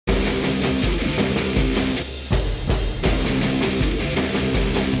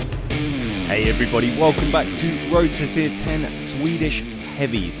Hey everybody, welcome back to Road to Tier 10 Swedish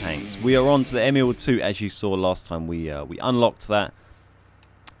Heavy Tanks. We are on to the Emil II, as you saw last time. We unlocked that.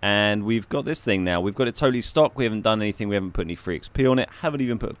 And we've got this thing now. We've got it totally stocked. We haven't done anything. We haven't put any free XP on it. Haven't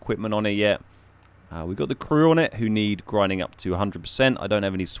even put equipment on it yet. We've got the crew on it who need grinding up to 100%. I don't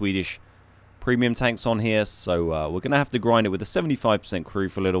have any Swedish premium tanks on here, so we're going to have to grind it with a 75% crew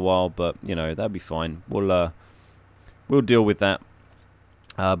for a little while. But, you know, that'll be fine. We'll deal with that.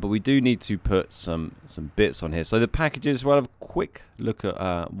 But we do need to put some bits on here. So the packages, we'll have a quick look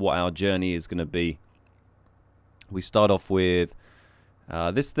at what our journey is going to be. We start off with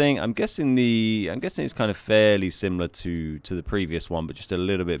this thing. I'm guessing it's kind of fairly similar to the previous one, but just a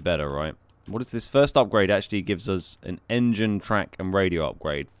little bit better, right? What is this? First upgrade actually gives us an engine, track, and radio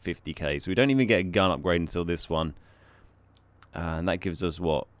upgrade, 50k. So we don't even get a gun upgrade until this one. And that gives us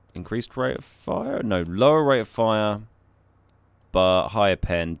what? Increased rate of fire? No, lower rate of fire. But higher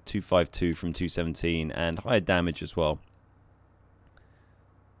pen, 252 from 217, and higher damage as well.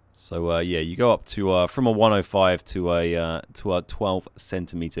 So yeah, you go up to from a 105 to a 12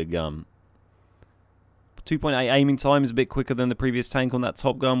 centimeter gun. 2.8 aiming time is a bit quicker than the previous tank on that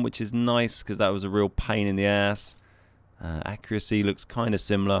top gun, which is nice because that was a real pain in the ass. Accuracy looks kind of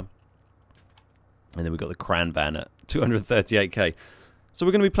similar, and then we've got the Cran Van at 238k. So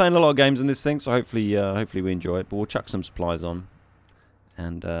we're going to be playing a lot of games in this thing, so hopefully we enjoy it. But we'll chuck some supplies on.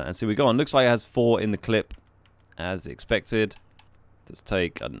 And see we go on. Looks like it has 4 in the clip, as expected. Let's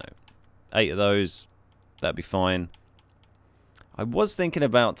take, I don't know, 8 of those. That'd be fine. I was thinking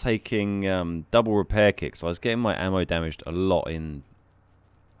about taking double repair kits. I was getting my ammo damaged a lot in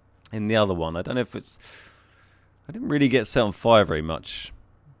the other one. I don't know if it's... I didn't really get set on fire very much.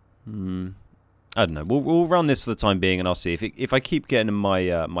 I don't know. We'll run this for the time being, and I'll see if I keep getting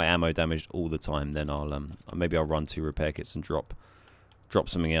my my ammo damaged all the time. Then maybe I'll run 2 repair kits and drop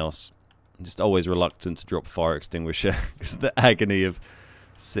something else. I'm just always reluctant to drop fire extinguisher because the agony of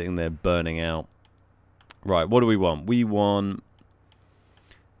sitting there burning out. Right, what do we want? We want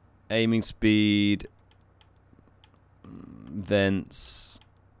aiming speed, vents.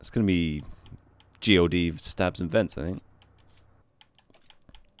 It's going to be GLD stabs and vents, I think.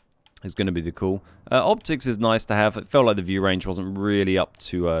 Is going to be the cool. Optics is nice to have. It felt like the view range wasn't really up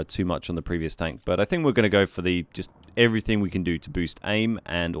to too much on the previous tank, but I think we're going to go for the just everything we can do to boost aim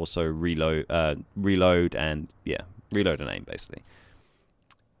and also reload and yeah, reload and aim basically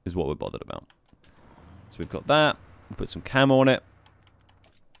is what we're bothered about. So we've got that. We'll put some camo on it.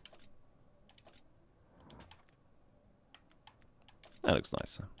 That looks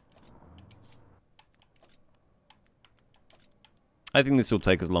nicer. I think this will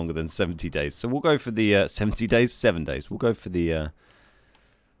take us longer than 70 days. So we'll go for the 70 days, 7 days. We'll go for the... oh,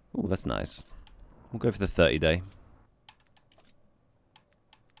 that's nice. We'll go for the 30-day.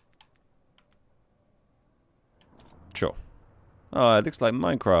 Sure. Oh, it looks like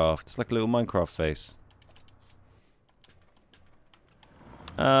Minecraft. It's like a little Minecraft face.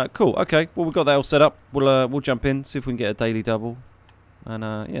 Cool. Okay. Well, we've got that all set up. We'll jump in, see if we can get a daily double. And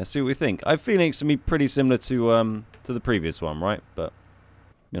yeah, see what we think. I have feeling it's going to be pretty similar to the previous one, right? But,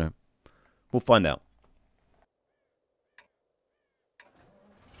 you know, we'll find out.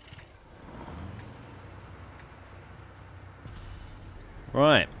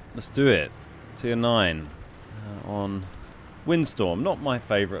 Right, let's do it. Tier 9 on Windstorm. Not my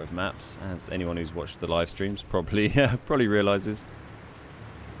favourite of maps, as anyone who's watched the live streams probably realises.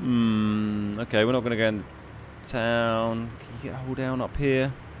 Okay, we're not going to go in town. Can you hold down up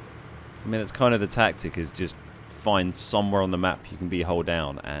here? I mean, that's kind of the tactic, is just find somewhere on the map you can be hold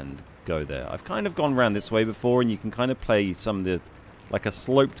down and go there. I've kind of gone around this way before, and you can kind of play some of the, like a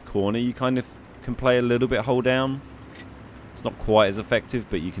sloped corner, you kind of can play a little bit hold down. It's not quite as effective,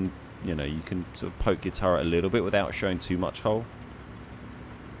 but you can, you know, you can sort of poke your turret a little bit without showing too much hole.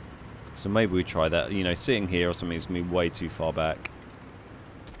 So maybe we try that. You know, sitting here or something is going to be way too far back.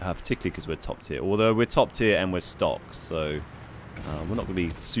 Particularly because we're top tier. Although we're top tier and we're stock, so we're not going to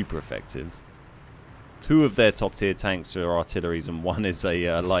be super effective. 2 of their top tier tanks are artilleries and 1 is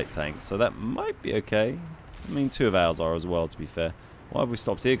a light tank, so that might be okay. I mean, 2 of ours are as well, to be fair. Why have we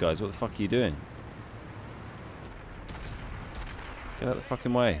stopped here, guys? What the fuck are you doing? Get out of the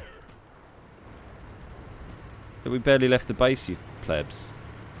fucking way. But we barely left the base, you plebs.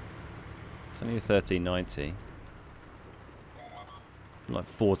 It's only a 1390. Like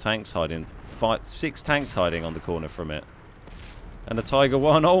 4 tanks hiding, 6 tanks hiding on the corner from it, and a Tiger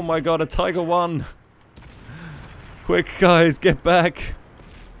 1. Oh my god, a Tiger 1! Quick, guys, get back!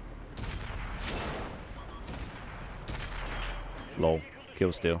 Lol,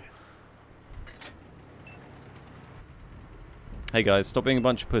 kill steal. Hey guys, stop being a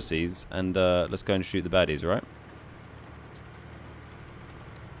bunch of pussies and let's go and shoot the baddies, alright?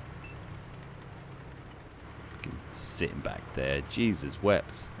 Sitting back there. Jesus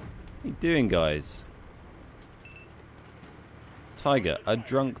wept. What are you doing, guys? Tiger, a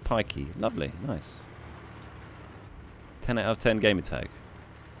drunk pikey. Lovely, nice. 10 out of 10 gamer tag.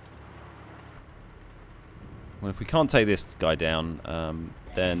 Well, if we can't take this guy down,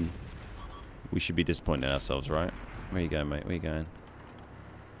 then we should be disappointed in ourselves, right? Where you going, mate? Where you going?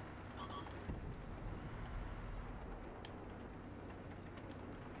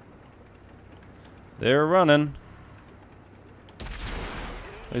 They're running.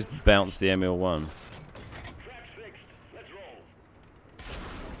 Let's bounce the Emil I.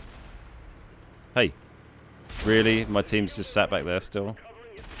 Hey. Really? My team's just sat back there still?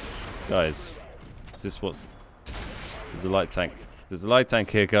 Guys. Is this what's... There's a light tank. There's a light tank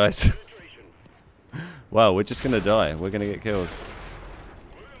here, guys. Wow, we're just gonna die. We're gonna get killed.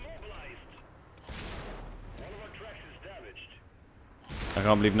 I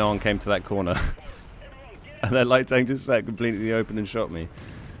can't believe no one came to that corner. And that light tank just sat completely open and shot me.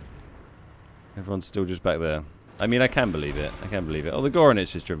 Everyone's still just back there. I mean, I can believe it. I can believe it. Oh, the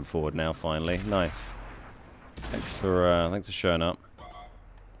Goronit's just driven forward now, finally. Nice. Thanks for showing up.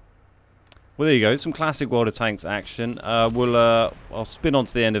 Well, there you go. Some classic World of Tanks action. I'll spin on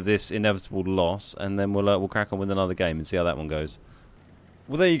to the end of this inevitable loss, and then we'll crack on with another game and see how that one goes.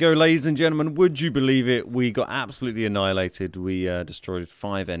 Well, there you go, ladies and gentlemen. Would you believe it? We got absolutely annihilated. We destroyed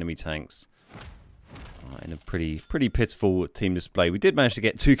 5 enemy tanks in a pretty pitiful team display. We did manage to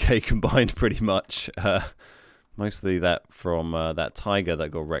get 2k combined, pretty much. Mostly that from that Tiger that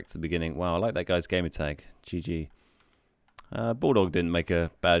got wrecked at the beginning. Wow, I like that guy's gamer tag. GG. Bulldog didn't make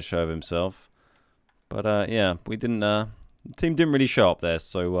a bad show of himself. But, yeah, we didn't... the team didn't really show up there,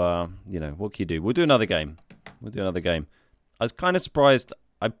 so, you know, what can you do? We'll do another game. We'll do another game. I was kind of surprised.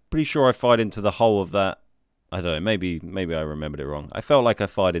 I'm pretty sure I fired into the hull of that... I don't know, maybe I remembered it wrong. I felt like I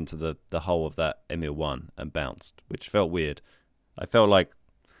fired into the hull of that Emil I and bounced, which felt weird. I felt like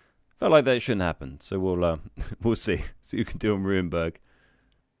that shouldn't happen. So we'll see who we can do on Ruinberg.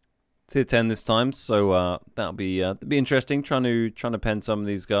 Tier 10 this time, so that'll be interesting. Trying to pen some of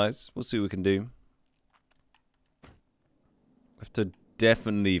these guys. We'll see what we can do. We have to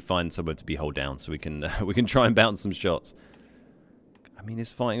definitely find somewhere to be hold down so we can try and bounce some shots. I mean,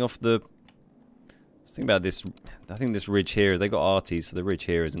 it's fighting off the... Let's think about this. I think this ridge here, they got arties, so the ridge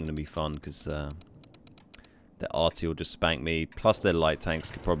here isn't going to be fun because that arty will just spank me. Plus their light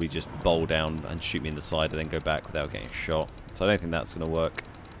tanks could probably just bowl down and shoot me in the side and then go back without getting shot. So I don't think that's going to work.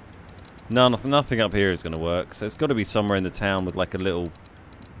 No, nothing up here is going to work. So it's got to be somewhere in the town with like a little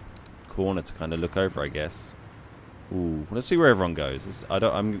corner to kind of look over, I guess. Ooh, let's see where everyone goes.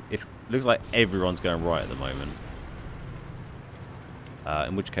 It looks like everyone's going right at the moment.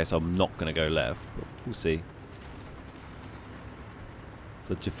 In which case I'm not going to go left, but we'll see.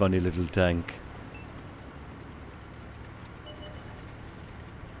 Such a funny little tank.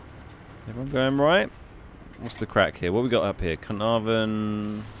 Everyone going right? What's the crack here? What we got up here?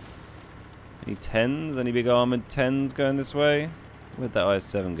 Carnarvon. Any 10s? Any big armoured 10s going this way? Where'd that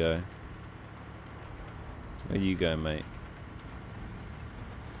IS-7 go? Where are you going, mate?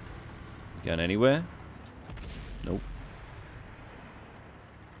 You going anywhere? Nope.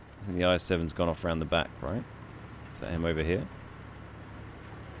 I think the IS-7's gone off around the back, right? Is that him over here?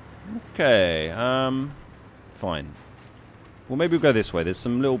 Okay, fine. Well, maybe we'll go this way. There's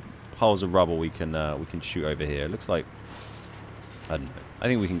some little piles of rubble we can shoot over here. It looks like... I don't know. I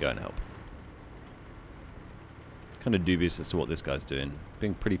think we can go and help. Kind of dubious as to what this guy's doing.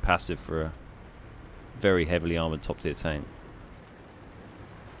 Being pretty passive for a very heavily armoured top-tier tank.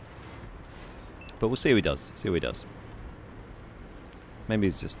 But we'll see how he does. See how he does. Maybe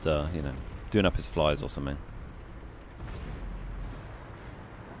he's just, you know, doing up his flies or something.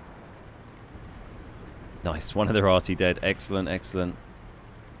 Nice. One of their arty dead. Excellent, excellent.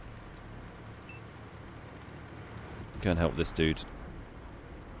 Go and help this dude.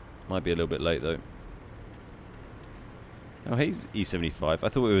 Might be a little bit late, though. Oh, he's E75. I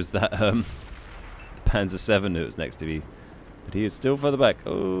thought it was that, Panzer 7 that was next to me. But he is still further back.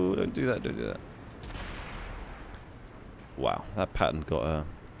 Oh, don't do that, don't do that. Wow, that pattern got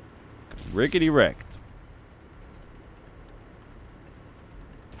rickety wrecked.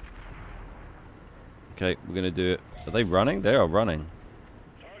 Okay, we're going to do it. Are they running? They are running.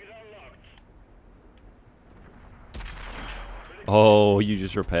 Oh, you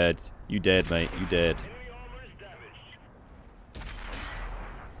just repaired. You dead, mate. You dead.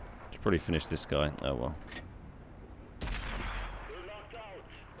 Should probably finish this guy. Oh, well.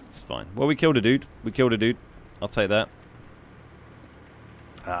 It's fine. Well, we killed a dude. We killed a dude. I'll take that.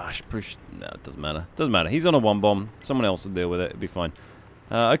 Ah, no, it doesn't matter. Doesn't matter. He's on a 1-bomb. Someone else will deal with it. It'll be fine.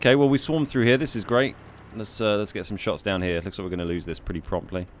 Okay, well, we swarmed through here. This is great. Let's get some shots down here. Looks like we're going to lose this pretty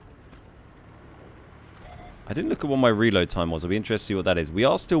promptly. I didn't look at what my reload time was. I'll be interested to see what that is. We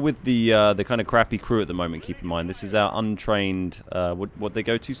are still with the kind of crappy crew at the moment, keep in mind. This is our untrained, what they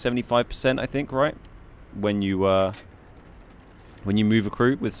go to, 75%, I think, right? When you move a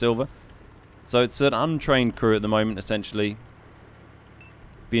crew with silver. So it's an untrained crew at the moment, essentially.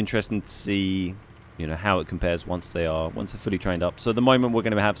 Be interesting to see, you know, how it compares once they're fully trained up. So at the moment we're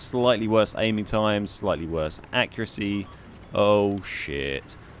going to have slightly worse aiming times, slightly worse accuracy. Oh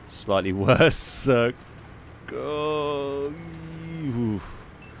shit. Slightly worse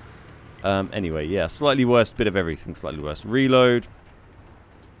anyway, yeah, slightly worse bit of everything, slightly worse reload.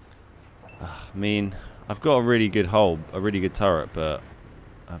 I mean, I've got a really good hull, a really good turret, but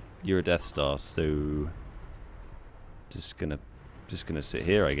you're a Death Star, so just gonna sit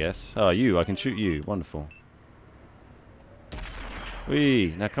here, I guess. Oh, I can shoot you. Wonderful.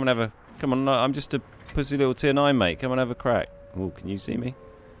 Whee! Now come and have a... Come on, no, I'm just a pussy little tier 9, mate. Come and have a crack. Oh, can you see me?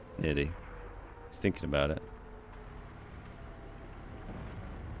 Nearly. He's thinking about it.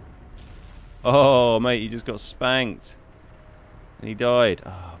 Oh, mate, you just got spanked. And he died.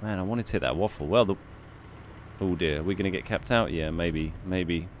 Oh, man, I wanted to hit that waffle. Well, oh, dear. Are we going to get capped out? Yeah, maybe.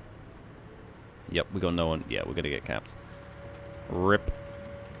 Maybe. Yep, we got no one. Yeah, we're going to get capped. Rip.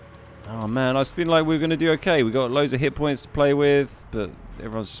 Oh man, I was feeling like we were going to do okay. We got loads of hit points to play with, but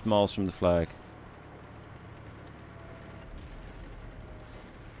everyone's just miles from the flag.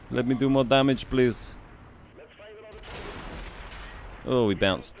 Let me do more damage, please. Oh, we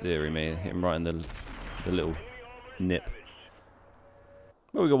bounced, dearie me. Hit him right in the little nip.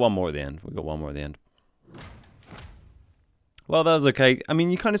 Well, we got one more at the end. We got one more at the end. Well, that was okay. I mean,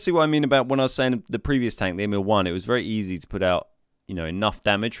 you kind of see what I mean about when I was saying the previous tank, the Emil I. It was very easy to put out, you know, enough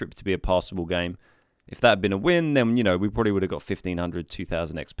damage for it to be a passable game. If that had been a win, then, you know, we probably would have got 1500,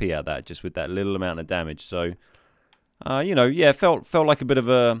 2000 XP out of that just with that little amount of damage. So, you know, yeah, felt like a bit of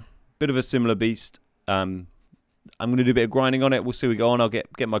a similar beast. I'm going to do a bit of grinding on it. We'll see how we go on. I'll get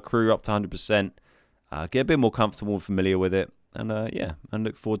my crew up to 100%. Get a bit more comfortable and familiar with it. And, yeah, and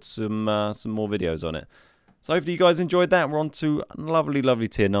look forward to some more videos on it. So hopefully you guys enjoyed that. We're on to lovely, lovely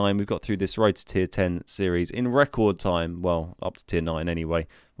Tier 9. We've got through this Road to Tier 10 series in record time. Well, up to Tier 9 anyway.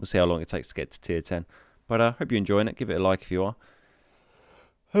 We'll see how long it takes to get to Tier 10. But I hope you're enjoying it. Give it a like if you are.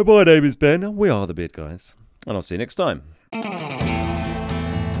 My name is Ben, and we are the Beard Guys. And I'll see you next time.